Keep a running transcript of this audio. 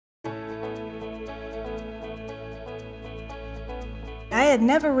had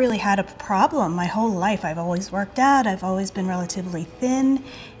never really had a problem my whole life. I've always worked out, I've always been relatively thin,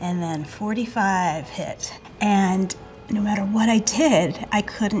 and then 45 hit. And no matter what I did, I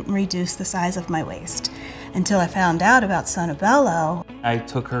couldn't reduce the size of my waist until I found out about Sono Bello. I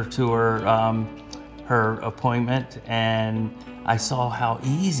took her to her appointment, and I saw how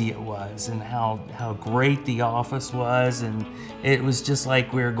easy it was and how great the office was, and it was just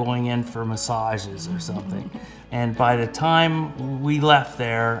like we were going in for massages or something. And by the time we left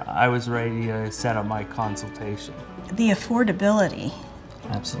there, I was ready to set up my consultation. The affordability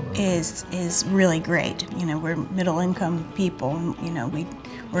Absolutely. is really great. You know, we're middle income people, you know, we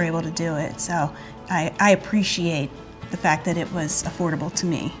were able to do it. So I appreciate the fact that it was affordable to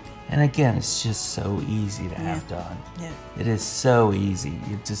me. And again, it's just so easy to have done. Yeah. It is so easy.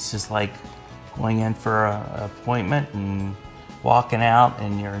 It's just like going in for an appointment and walking out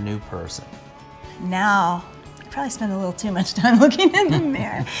and you're a new person. Now, I probably spend a little too much time looking in the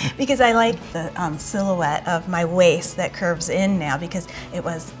mirror because I like the silhouette of my waist that curves in now, because it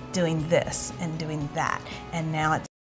was doing this and doing that, and now it's